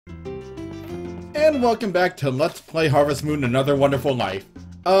And welcome back to Let's Play Harvest Moon Another Wonderful Life.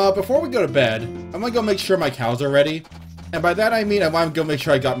 Before we go to bed, I'm gonna go make sure my cows are ready. And by that I mean I want to go make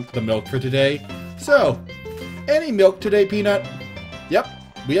sure I got the milk for today. So, any milk today, Peanut? Yep,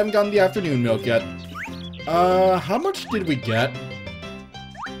 we haven't gotten the afternoon milk yet. How much did we get?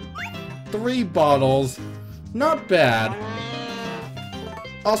 3 bottles. Not bad.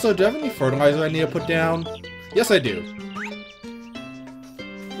 Also, do I have any fertilizer I need to put down? Yes, I do.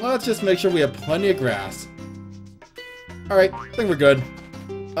 Let's just make sure we have plenty of grass. Alright, I think we're good.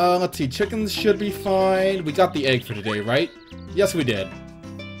 Let's see, chickens should be fine. We got the egg for today, right? Yes, we did.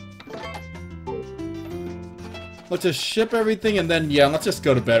 Let's just ship everything and then, yeah, let's just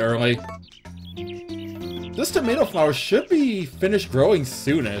go to bed early. This tomato flower should be finished growing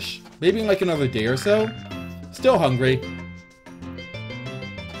soonish. Maybe in like another day or so. Still hungry.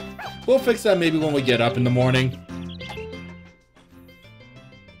 We'll fix that maybe when we get up in the morning.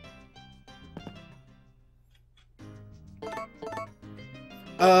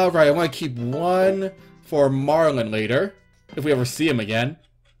 Right, I want to keep 1 for Marlin later, if we ever see him again.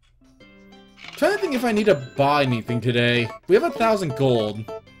 Trying to think if I need to buy anything today. We have 1,000 gold.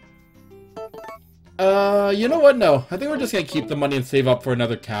 You know what? No, I think we're just gonna keep the money and save up for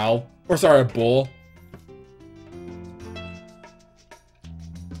another cow. Or sorry, a bull.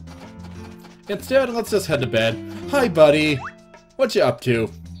 Instead, let's just head to bed. Hi, buddy. What you up to?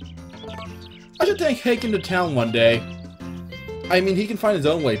 I should take Hank into town one day. I mean, he can find his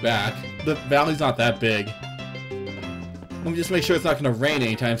own way back. The valley's not that big. Let me just make sure it's not gonna rain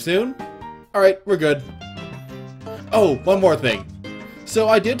anytime soon. Alright, we're good. Oh, one more thing. So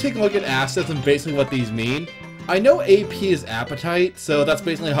I did take a look at assets and basically what these mean. I know AP is appetite, so that's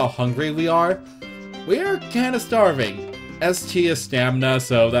basically how hungry we are. We are kinda starving. ST is stamina,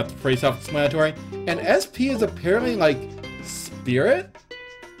 so that's pretty self-explanatory. And SP is apparently like spirit?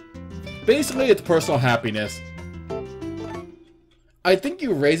 Basically, it's personal happiness. I think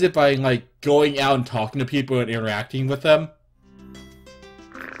you raise it by, like, going out and talking to people and interacting with them.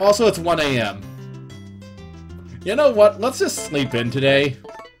 Also, it's 1 AM. You know what? Let's just sleep in today.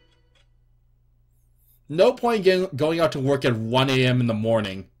 No point going out to work at 1 AM in the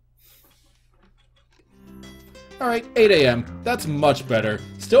morning. Alright, 8 AM. That's much better.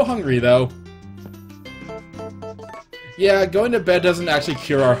 Still hungry, though. Yeah, going to bed doesn't actually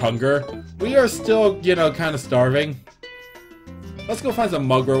cure our hunger. We are still, you know, kind of starving. Let's go find some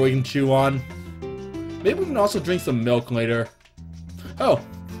mugwort we can chew on. Maybe we can also drink some milk later. Oh,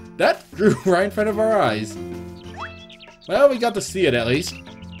 that grew right in front of our eyes. Well, we got to see it at least.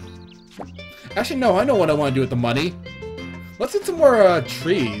 Actually, no, I know what I want to do with the money. Let's get some more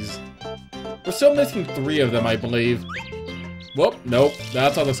trees. We're still missing 3 of them, I believe. Whoop, nope,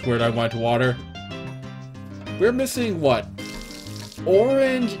 that's not the square I wanted to water. We're missing what?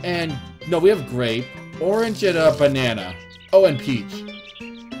 Orange and... no, we have grape. Orange and a banana. Oh, and peach.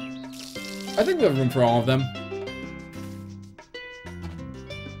 I think we have room for all of them.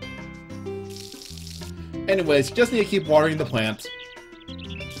 Anyways, just need to keep watering the plants.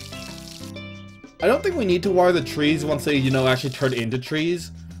 I don't think we need to water the trees once they, you know, actually turn into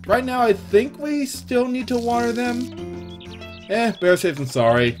trees. Right now, I think we still need to water them. Better safe than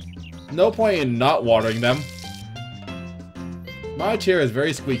sorry. No point in not watering them. My chair is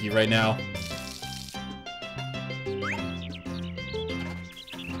very squeaky right now.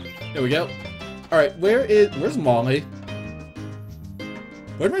 There we go. Alright, where's Molly?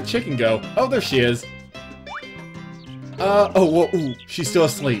 Where'd my chicken go? Oh, there she is. Oh, whoa, ooh, she's still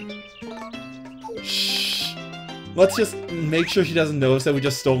asleep. Shh. Let's just make sure she doesn't notice that we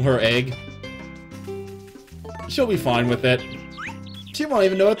just stole her egg. She'll be fine with it. She won't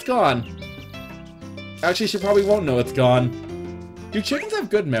even know it's gone. Actually, she probably won't know it's gone. Do chickens have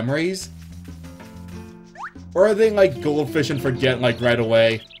good memories? Or are they like goldfish and forget like right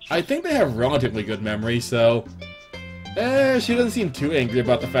away? I think they have relatively good memory, so... she doesn't seem too angry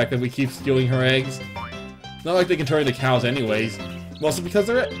about the fact that we keep stealing her eggs. Not like they can turn into cows anyways. Mostly because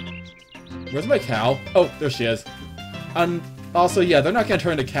they're... Where's my cow? Oh, there she is. And also, yeah, they're not gonna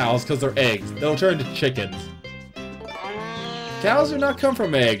turn into cows because they're eggs. They'll turn into chickens. Cows do not come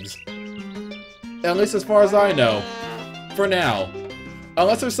from eggs. At least as far as I know. For now.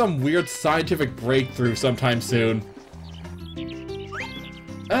 Unless there's some weird scientific breakthrough sometime soon.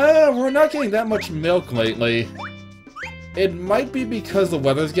 We're not getting that much milk lately. It might be because the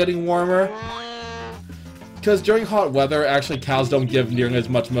weather's getting warmer. Because during hot weather, actually cows don't give nearly as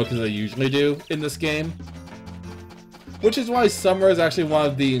much milk as they usually do in this game. Which is why summer is actually one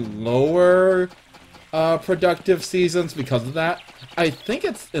of the lower productive seasons because of that. I think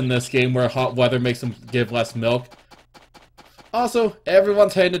it's in this game where hot weather makes them give less milk. Also,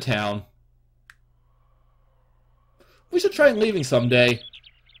 everyone's heading to town. We should try leaving someday.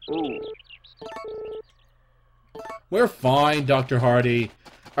 Ooh. We're fine, Dr. Hardy.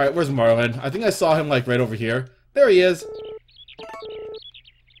 Alright, where's Marlin? I think I saw him, like, right over here. There he is.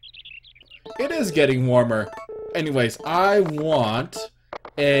 It is getting warmer. Anyways, I want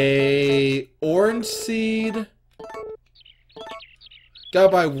a orange seed. Gotta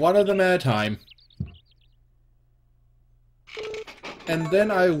buy one of them at a time. And then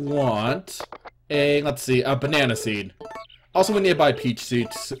I want a, let's see, a banana seed. Also, we need to buy peach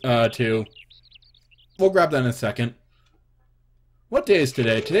seeds, too. We'll grab that in a second. What day is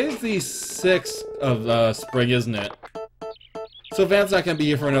today? Today's the 6th of spring, isn't it? So Van's not gonna be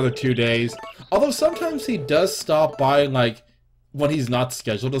here for another 2 days. Although sometimes he does stop by, like, when he's not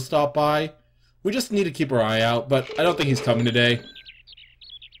scheduled to stop by. We just need to keep our eye out, but I don't think he's coming today.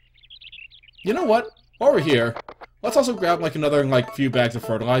 You know what? While we're here, let's also grab, like, another, like, few bags of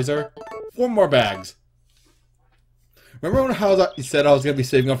fertilizer. 4 more bags. Remember when you said I was gonna be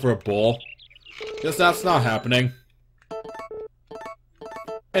saving up for a bull? Guess that's not happening.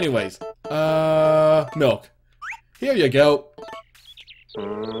 Anyways, milk. Here you go.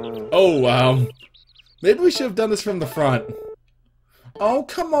 Oh, maybe we should have done this from the front. Oh,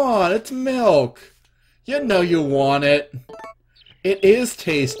 come on, it's milk. You know you want it. It is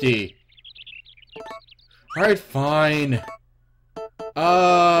tasty. Alright, fine.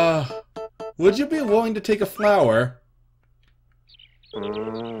 Would you be willing to take a flower?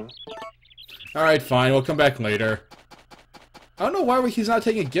 Alright, fine, we'll come back later. I don't know why he's not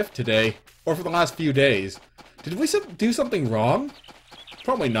taking a gift today, or for the last few days. Did we do something wrong?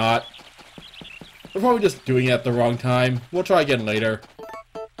 Probably not. We're probably just doing it at the wrong time. We'll try again later.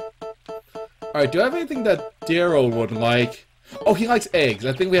 Alright, do I have anything that Daryl would like? Oh, he likes eggs.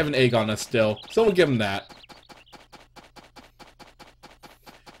 I think we have an egg on us still, so we'll give him that.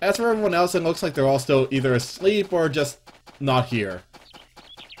 As for everyone else, it looks like they're all still either asleep or just not here.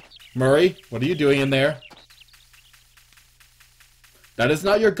 Murray, what are you doing in there? That is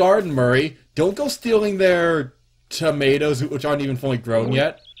not your garden, Murray. Don't go stealing their tomatoes, which aren't even fully grown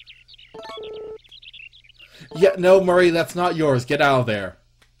yet. Yeah, no, Murray, that's not yours. Get out of there.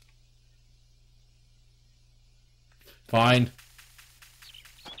 Fine.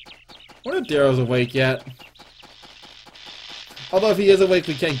 I wonder if Daryl's awake yet. Although if he is awake,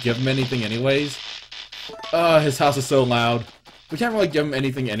 we can't give him anything anyways. His house is so loud. We can't really give him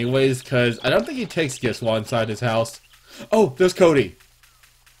anything anyways, because I don't think he takes gifts while inside his house. Oh, there's Cody.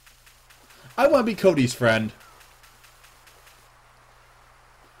 I want to be Cody's friend.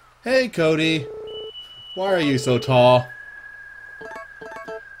 Hey, Cody. Why are you so tall?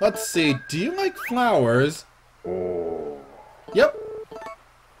 Let's see, do you like flowers? Yep.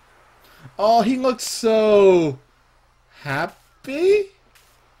 Oh, he looks so happy?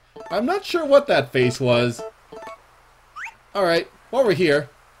 I'm not sure what that face was. Alright, while we're here,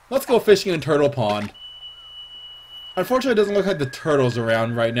 let's go fishing in Turtle Pond. Unfortunately, it doesn't look like the turtle's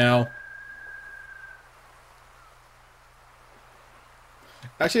around right now.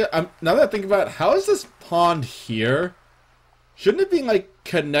 Actually, now that I think about it, how is this pond here? Shouldn't it be, like,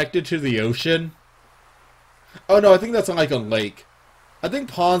 connected to the ocean? Oh no, I think that's like a lake. I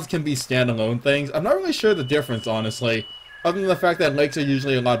think ponds can be standalone things. I'm not really sure the difference, honestly. Other than the fact that lakes are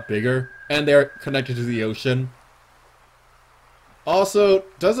usually a lot bigger, and they're connected to the ocean. Also,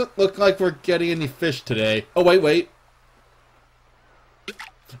 doesn't look like we're getting any fish today. Oh, wait.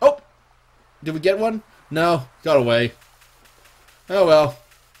 Oh! Did we get one? No, got away. Oh well.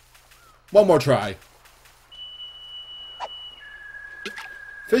 One more try.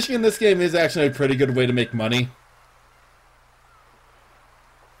 Fishing in this game is actually a pretty good way to make money.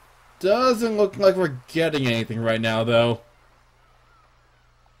 Doesn't look like we're getting anything right now, though.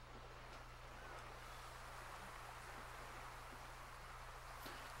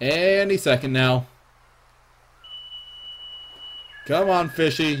 Any second now. Come on,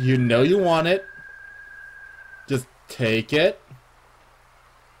 fishy. You know you want it. Just take it.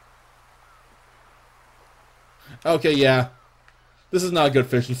 Okay, yeah. This is not a good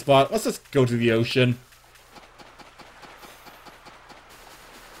fishing spot. Let's just go to the ocean.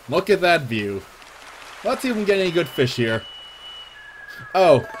 Look at that view. Let's see if we can get any good fish here.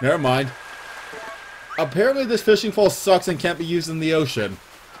 Oh, never mind. Apparently this fishing pole sucks and can't be used in the ocean.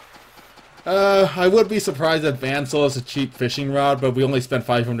 I would be surprised if Van sold us a cheap fishing rod, but we only spent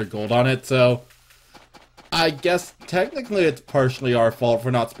 500 gold on it, so... I guess technically it's partially our fault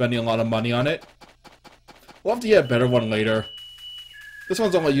for not spending a lot of money on it. We'll have to get a better one later. This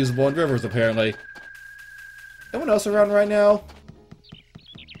one's only usable in rivers, apparently. Anyone else around right now?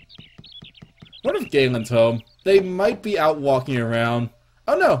 What if Galen's home? They might be out walking around.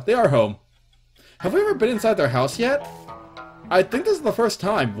 Oh no, they are home. Have we ever been inside their house yet? I think this is the first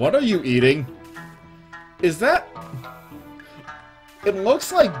time. What are you eating? Is that... It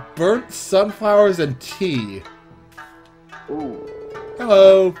looks like burnt sunflowers and tea. Ooh.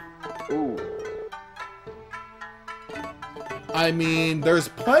 Hello. Ooh. I mean, there's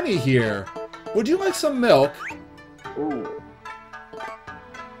plenty here. Would you like some milk? Ooh.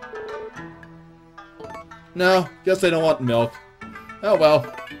 No, guess they don't want milk. Oh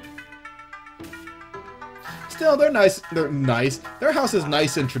well. Still, they're nice. They're nice. Their house is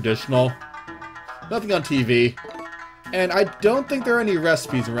nice and traditional. Nothing on TV. And I don't think there are any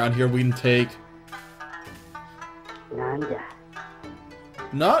recipes around here we can take. Nanda.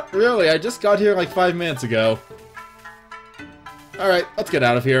 Not really. I just got here like 5 minutes ago. Alright, let's get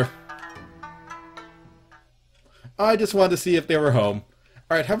out of here. I just wanted to see if they were home.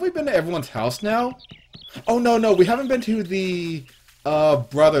 Alright, have we been to everyone's house now? Oh, no, we haven't been to the,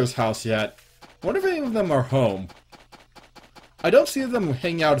 brother's house yet. I wonder if any of them are home. I don't see them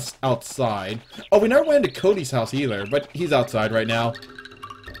hanging out outside. Oh, we never went into Cody's house either, but he's outside right now.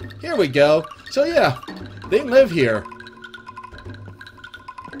 Here we go. So yeah, they live here.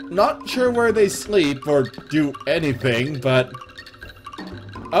 Not sure where they sleep or do anything, but...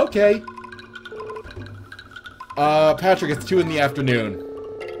 Okay. Patrick, it's 2 in the afternoon.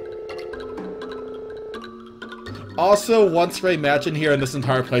 Also, one stray match in here and this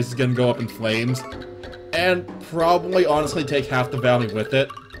entire place is gonna go up in flames. And probably, honestly, take half the valley with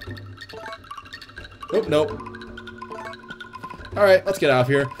it. Oh, nope. Alright, let's get out of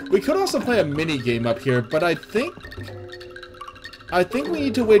here. We could also play a mini-game up here, but I think we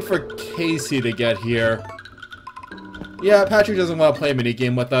need to wait for Casey to get here. Yeah, Patrick doesn't want to play a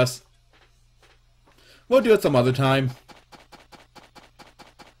mini-game with us. We'll do it some other time.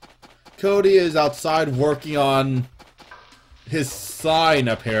 Cody is outside working on his sign,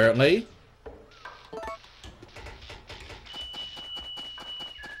 apparently.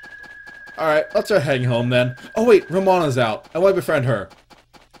 Alright, let's start heading home then. Oh wait, Ramona's out. I want to befriend her.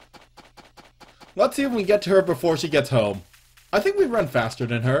 Let's see if we can get to her before she gets home. I think we run faster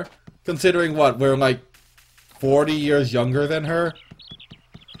than her. Considering what, we're like 40 years younger than her.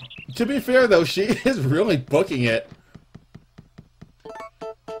 To be fair though, she is really booking it.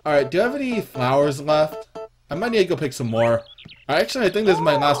 Alright, do I have any flowers left? I might need to go pick some more. Actually, I think this is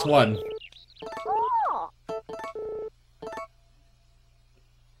my last one.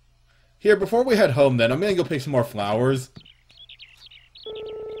 Here, before we head home then, I'm gonna go pick some more flowers.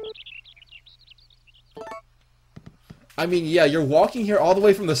 I mean, yeah, you're walking here all the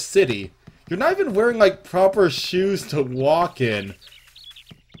way from the city. You're not even wearing, like, proper shoes to walk in.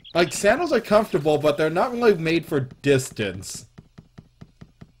 Like, sandals are comfortable, but they're not really made for distance.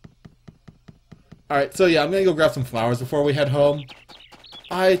 Alright, so yeah, I'm gonna go grab some flowers before we head home.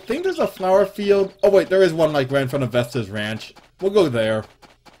 I think there's a flower field. Oh wait, there is one, like, right in front of Vesta's ranch. We'll go there.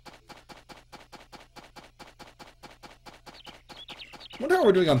 I wonder how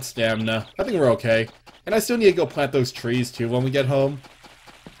we're doing on stamina. I think we're okay. And I still need to go plant those trees, too, when we get home.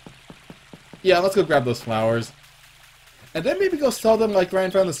 Yeah, let's go grab those flowers. And then maybe go sell them, like, right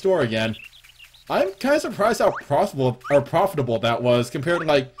in front of the store again. I'm kind of surprised how profitable that was, compared to,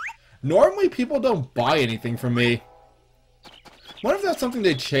 like... Normally, people don't buy anything from me. Wonder if that's something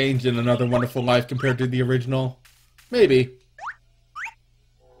they changed in Another Wonderful Life compared to the original. Maybe.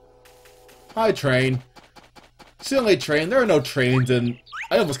 Hi, train. Silly train, there are no trains in...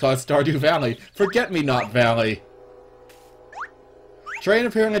 I almost call it Stardew Valley. Forget-me-not Valley. Train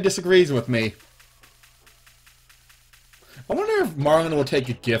apparently disagrees with me. I wonder if Marlon will take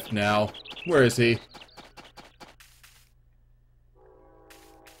a gift now. Where is he?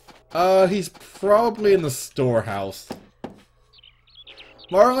 He's probably in the storehouse.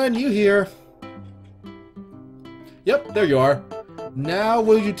 Marlon, you here? Yep, there you are. Now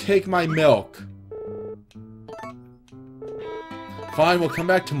will you take my milk? Fine, we'll come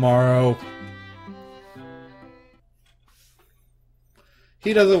back tomorrow.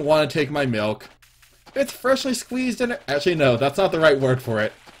 He doesn't want to take my milk. It's freshly squeezed and... Actually, no, that's not the right word for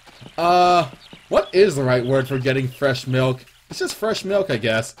it. What is the right word for getting fresh milk? It's just fresh milk, I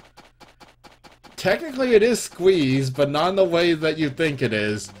guess. Technically, it is squeezed, but not in the way that you think it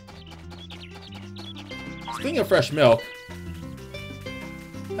is. Speaking of fresh milk...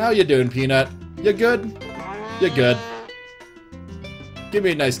 How you doing, Peanut? You good? You good. Give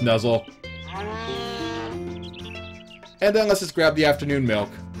me a nice nuzzle. And then let's just grab the afternoon milk.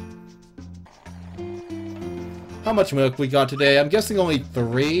 How much milk we got today? I'm guessing only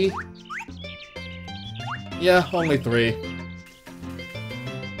 3? Yeah, only 3.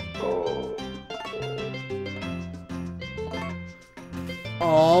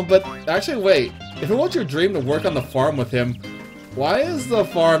 Aw, but actually wait. If it was your dream to work on the farm with him, why is the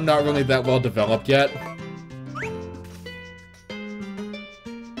farm not really that well developed yet?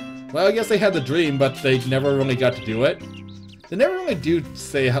 Well, I guess they had the dream, but they never really got to do it. They never really do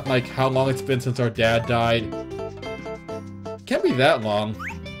say, like, how long it's been since our dad died. Can't be that long.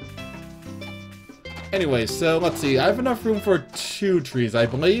 Anyway, so let's see. I have enough room for 2 trees, I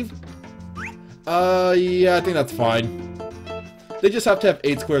believe. Yeah, I think that's fine. They just have to have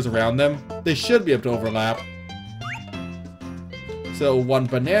 8 squares around them. They should be able to overlap. So 1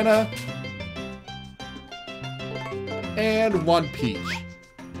 banana. And 1 peach.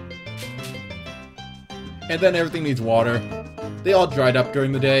 And then everything needs water. They all dried up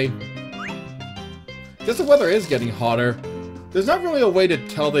during the day. Guess the weather is getting hotter. There's not really a way to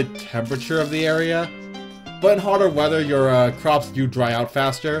tell the temperature of the area. But in hotter weather, your crops do dry out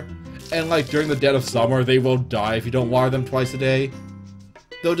faster. And like during the dead of summer, they will die if you don't water them twice a day.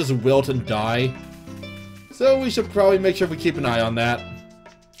 They'll just wilt and die. So we should probably make sure we keep an eye on that.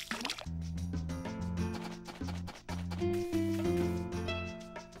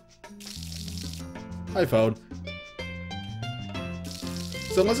 Hi, phone.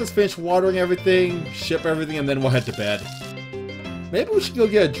 So let's just finish watering everything, ship everything, and then we'll head to bed. Maybe we should go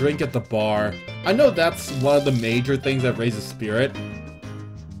get a drink at the bar. I know that's one of the major things that raises spirit.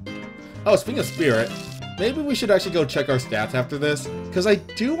 Oh, speaking of spirit, maybe we should actually go check our stats after this, because I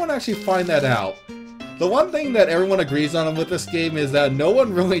do want to actually find that out. The one thing that everyone agrees on with this game is that no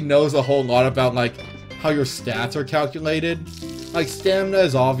one really knows a whole lot about, like, how your stats are calculated. Like, stamina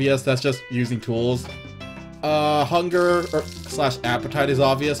is obvious, that's just using tools. Hunger / appetite is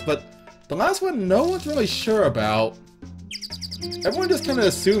obvious, but the last one no one's really sure about. Everyone just kind of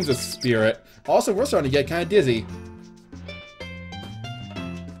assumes it's spirit. Also, we're starting to get kind of dizzy.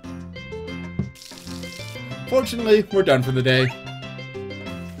 Fortunately, we're done for the day.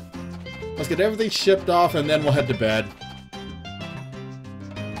 Let's get everything shipped off and then we'll head to bed.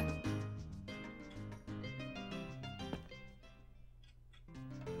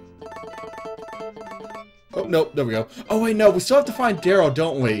 Oh, no, there we go. Oh, wait, no, we still have to find Daryl,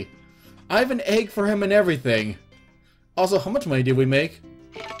 don't we? I have an egg for him and everything. Also, how much money did we make?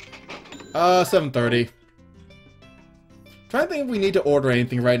 730. Trying to think if we need to order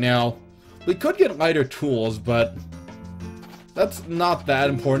anything right now. We could get lighter tools, but that's not that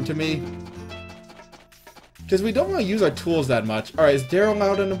important to me. Because we don't really use our tools that much. Alright, is Daryl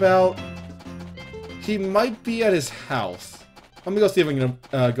out and about? He might be at his house. Let me go see if we can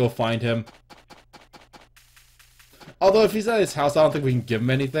go find him. Although if he's at his house, I don't think we can give him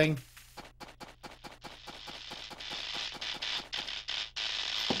anything.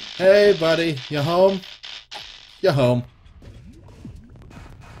 Hey, buddy. You home? You home.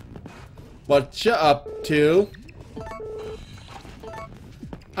 What you up to?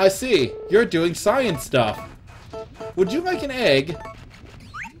 I see. You're doing science stuff. Would you like an egg?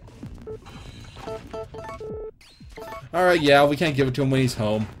 Alright, yeah, we can't give it to him when he's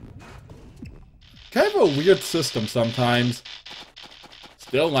home. Kind of a weird system sometimes.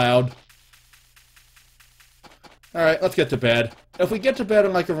 Still loud. Alright, let's get to bed. If we get to bed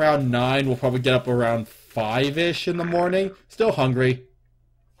at like around 9, we'll probably get up around 5-ish in the morning. Still hungry.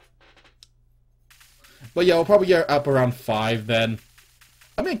 But yeah, we'll probably get up around 5 then.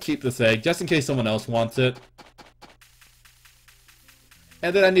 I'm gonna keep this egg, just in case someone else wants it.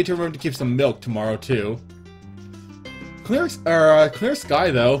 And then I need to remember to keep some milk tomorrow, too. Clear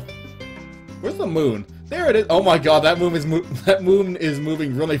sky, though. Where's the moon? There it is! Oh my god, that moon is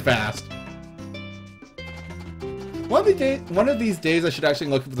moving really fast. One of these days I should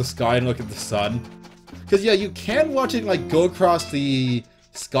actually look up at the sky and look at the sun. Because yeah, you can watch it like go across the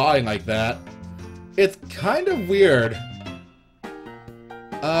sky like that. It's kind of weird.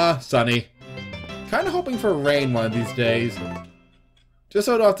 Sunny. Kind of hoping for rain one of these days. Just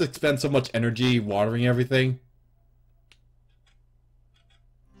so I don't have to expend so much energy watering everything.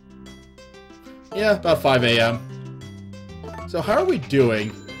 Yeah, about 5 a.m. So how are we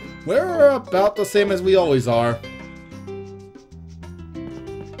doing? We're about the same as we always are.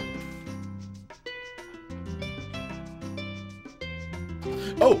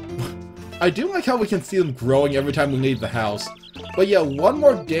 Oh! I do like how we can see them growing every time we leave the house. But yeah, one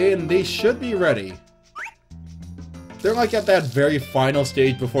more day and they should be ready. They're like at that very final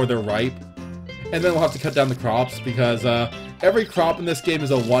stage before they're ripe. And then we'll have to cut down the crops because every crop in this game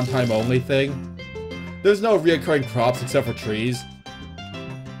is a one-time only thing. There's no reoccurring crops except for trees.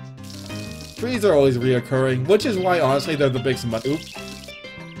 Trees are always reoccurring, which is why honestly they're the biggest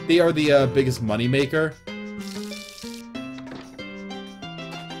They are the biggest money maker.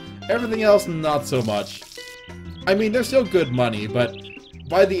 Everything else, not so much. I mean, they're still good money, but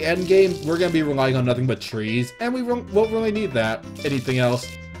by the end game, we're going to be relying on nothing but trees, and we won't really need that. Anything else?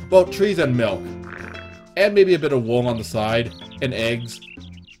 Well, trees and milk. And maybe a bit of wool on the side, and eggs.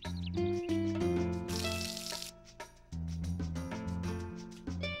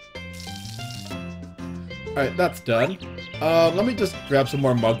 Alright, that's done. Let me just grab some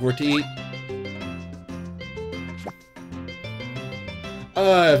more mugwort to eat.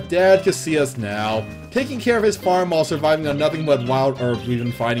 If Dad could see us now, taking care of his farm while surviving on nothing but wild herbs we've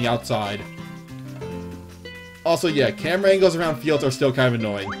been finding outside. Also, yeah, camera angles around fields are still kind of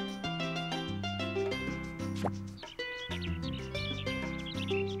annoying.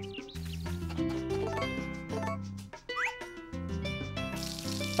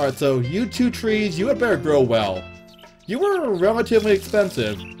 Alright, so you two trees, you had better grow well. You were relatively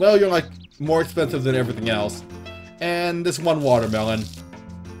expensive. Well, you're like more expensive than everything else. And this one watermelon.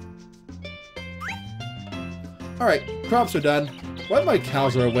 Alright, crops are done. Why my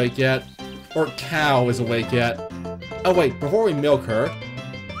cows are awake yet? Or cow is awake yet? Oh wait, before we milk her...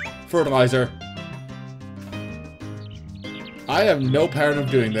 Fertilizer. I have no pattern of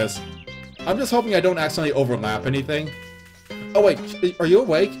doing this. I'm just hoping I don't accidentally overlap anything. Oh wait, are you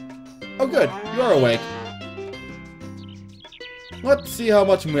awake? Oh good, you're awake. Let's see how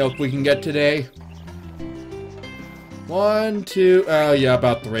much milk we can get today. 1, 2, oh yeah,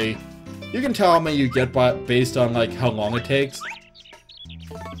 about 3. You can tell how many you get based on like how long it takes.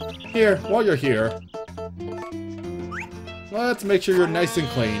 Here, while you're here, let's make sure you're nice and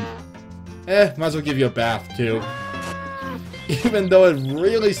clean. Might as well give you a bath too. Even though it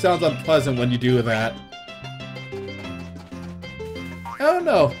really sounds unpleasant when you do that. I don't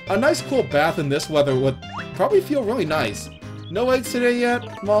know, a nice cool bath in this weather would probably feel really nice. No eggs today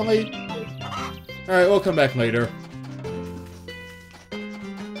yet, Molly? Alright, we'll come back later.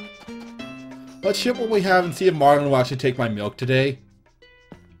 Let's ship what we have and see if Marlon will actually take my milk today.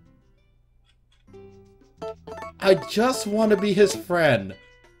 I just want to be his friend.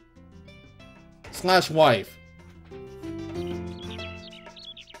 / wife.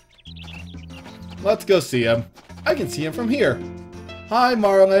 Let's go see him. I can see him from here. Hi,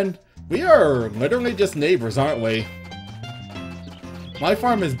 Marlon. We are literally just neighbors, aren't we? My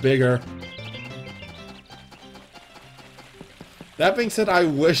farm is bigger. That being said, I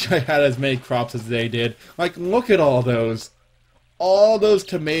wish I had as many crops as they did. Like, look at all those. All those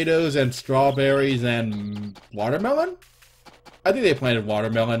tomatoes and strawberries and watermelon? I think they planted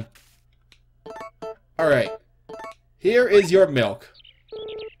watermelon. Alright. Here is your milk.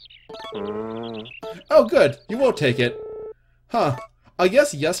 Oh, good. You will take it. Huh. I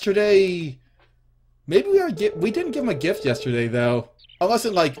guess yesterday... Maybe we didn't give him a gift yesterday, though. Unless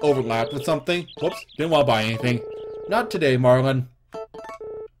it, like, overlapped with something. Whoops. Didn't want to buy anything. Not today, Marlon.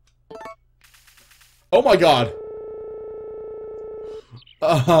 Oh my god.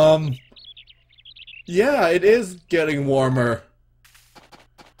 Yeah, it is getting warmer.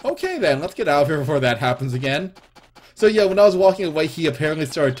 Okay then, let's get out of here before that happens again. So yeah, when I was walking away, he apparently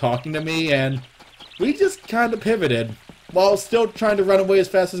started talking to me, and we just kind of pivoted, while still trying to run away as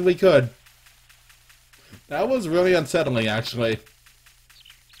fast as we could. That was really unsettling, actually.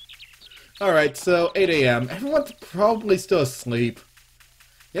 Alright, so 8 AM. Everyone's probably still asleep.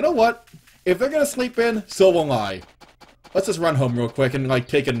 You know what? If they're gonna sleep in, so will I. Let's just run home real quick and, like,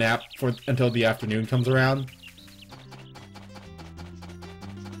 take a nap until the afternoon comes around.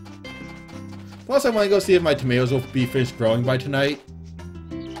 Plus, I want to go see if my tomatoes will be finished growing by tonight.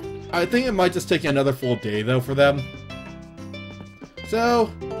 I think it might just take another full day, though, for them.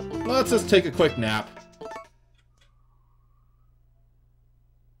 So, let's just take a quick nap.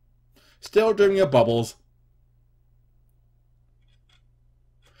 Still dreaming of bubbles.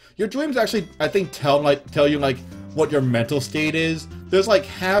 Your dreams actually, I think, tell you, like, what your mental state is. There's, like,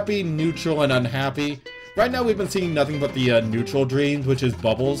 happy, neutral, and unhappy. Right now, we've been seeing nothing but the neutral dreams, which is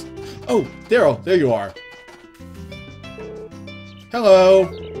bubbles. Oh, Daryl, there you are. Hello.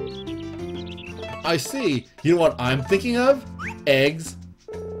 I see. You know what I'm thinking of? Eggs.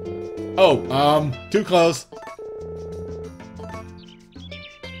 Oh, too close.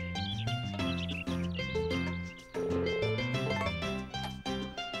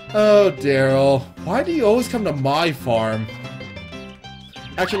 Oh, Daryl. Why do you always come to my farm?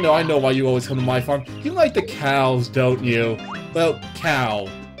 Actually, no, I know why you always come to my farm. You like the cows, don't you? Well, cow.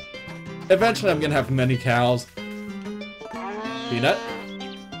 Eventually, I'm gonna have many cows. Peanut?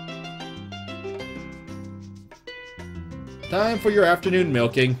 Time for your afternoon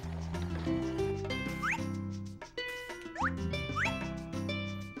milking.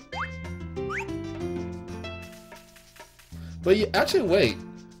 But you, actually, wait.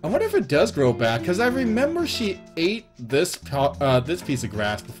 I wonder if it does grow back, because I remember she ate this piece of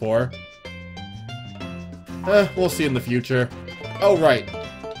grass before. We'll see in the future. Oh, right.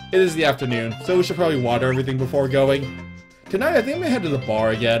 It is the afternoon, so we should probably water everything before going. Tonight, I think I'm gonna head to the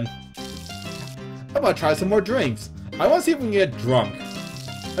bar again. I'm gonna try some more drinks. I want to see if we can get drunk.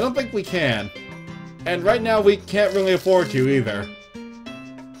 I don't think we can. And right now, we can't really afford to either.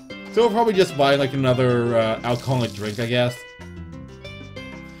 So we'll probably just buy like another alcoholic drink, I guess.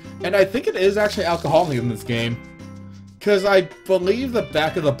 And I think it is actually alcoholic in this game. Because I believe the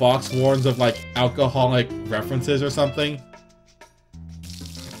back of the box warns of like alcoholic references or something.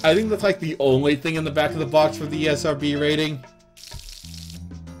 I think that's like the only thing in the back of the box for the ESRB rating.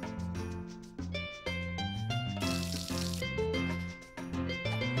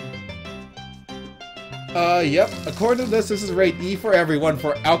 Yep. According to this is rate E for everyone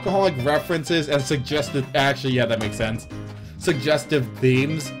for alcoholic references and suggestive... Actually, yeah, that makes sense. Suggestive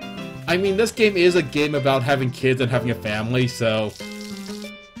themes. I mean, this game is a game about having kids and having a family, so...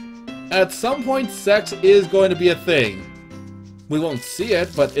 At some point, sex is going to be a thing. We won't see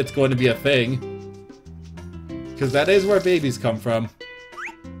it, but it's going to be a thing. Because that is where babies come from.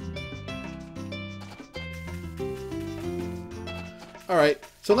 Alright,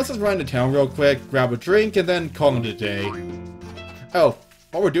 so let's just run to town real quick, grab a drink, and then call it a day. Oh,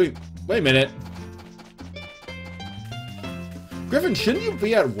 what we're doing... Wait a minute. Griffin, shouldn't you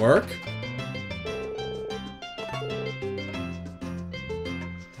be at work?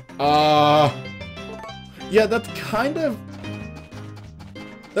 Yeah, that's kind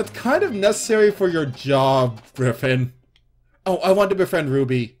of necessary for your job, Griffin. Oh, I wanted to befriend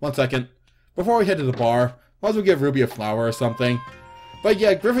Ruby. 1 second. Before we head to the bar, might as well give Ruby a flower or something. But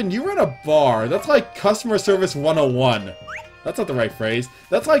yeah, Griffin, you run a bar. That's like customer service 101. That's not the right phrase.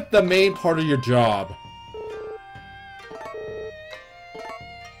 That's like the main part of your job.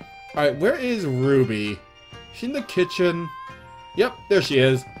 Alright, where is Ruby? She in the kitchen? Yep, there she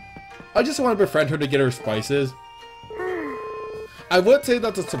is. I just want to befriend her to get her spices. I would say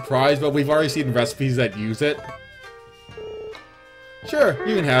that's a surprise, but we've already seen recipes that use it. Sure,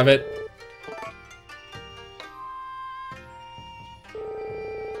 you can have it.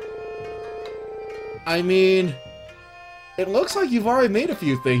 I mean, it looks like you've already made a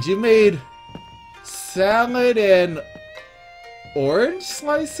few things. You made salad and orange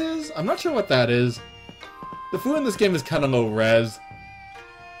slices? I'm not sure what that is. The food in this game is kind of low res.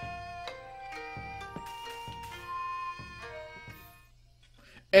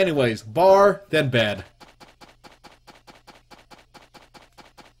 Anyways, bar, then bed.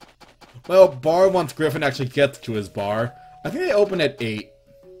 Well, bar once Griffin actually gets to his bar. I think they open at 8.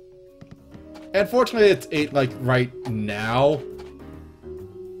 And fortunately it's 8 like right now.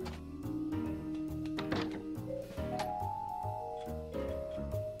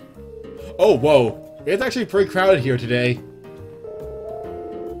 Oh, whoa. It's actually pretty crowded here today.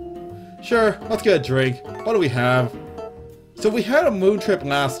 Sure, let's get a drink. What do we have? So we had a moon trip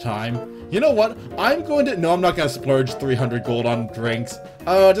last time. You know what? I'm going to... No, I'm not going to splurge 300 gold on drinks.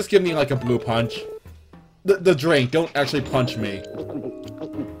 Just give me like a blue punch. The drink. Don't actually punch me.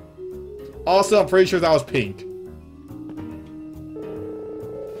 Also, I'm pretty sure that was pink.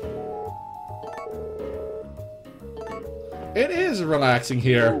 It is relaxing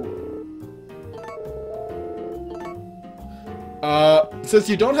here. Since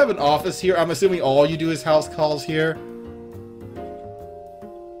you don't have an office here, I'm assuming all you do is house calls here.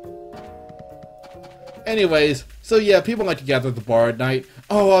 Anyways, so yeah, people like to gather at the bar at night.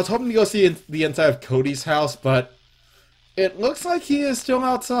 Oh, I was hoping to go see the inside of Cody's house, but it looks like he is still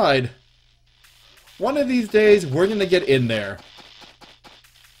outside. One of these days, we're gonna get in there.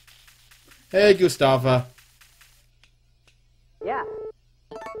 Hey, Gustava. Yeah.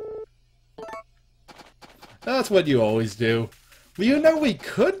 That's what you always do. Well, you know, we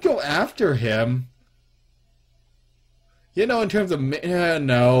could go after him. You know, in terms of...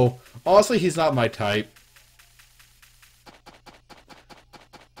 no. Honestly, he's not my type.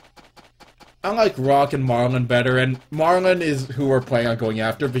 I like Rock and Marlon better, and Marlon is who we're planning on going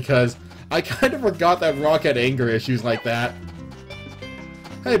after because I kind of forgot that Rock had anger issues like that.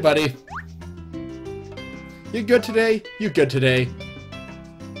 Hey, buddy. You good today? You good today?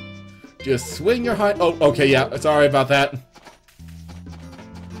 Just swing your hind... Oh, okay, yeah, sorry about that.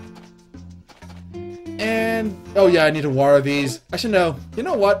 And... oh yeah, I need to water these. I should know. You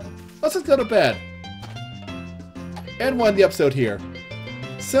know what? Let's just go to bed. And we'll end the episode here.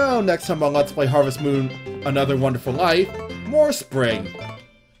 So, next time on Let's Play Harvest Moon Another Wonderful Life, more spring.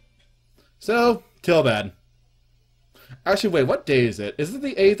 So, till then. Actually, wait, what day is it? Is it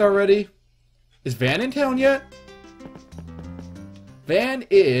the 8th already? Is Van in town yet? Van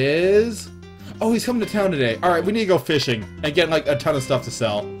is... Oh, he's coming to town today. Alright, we need to go fishing and get like a ton of stuff to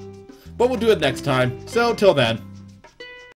sell. But we'll do it next time. So, till then.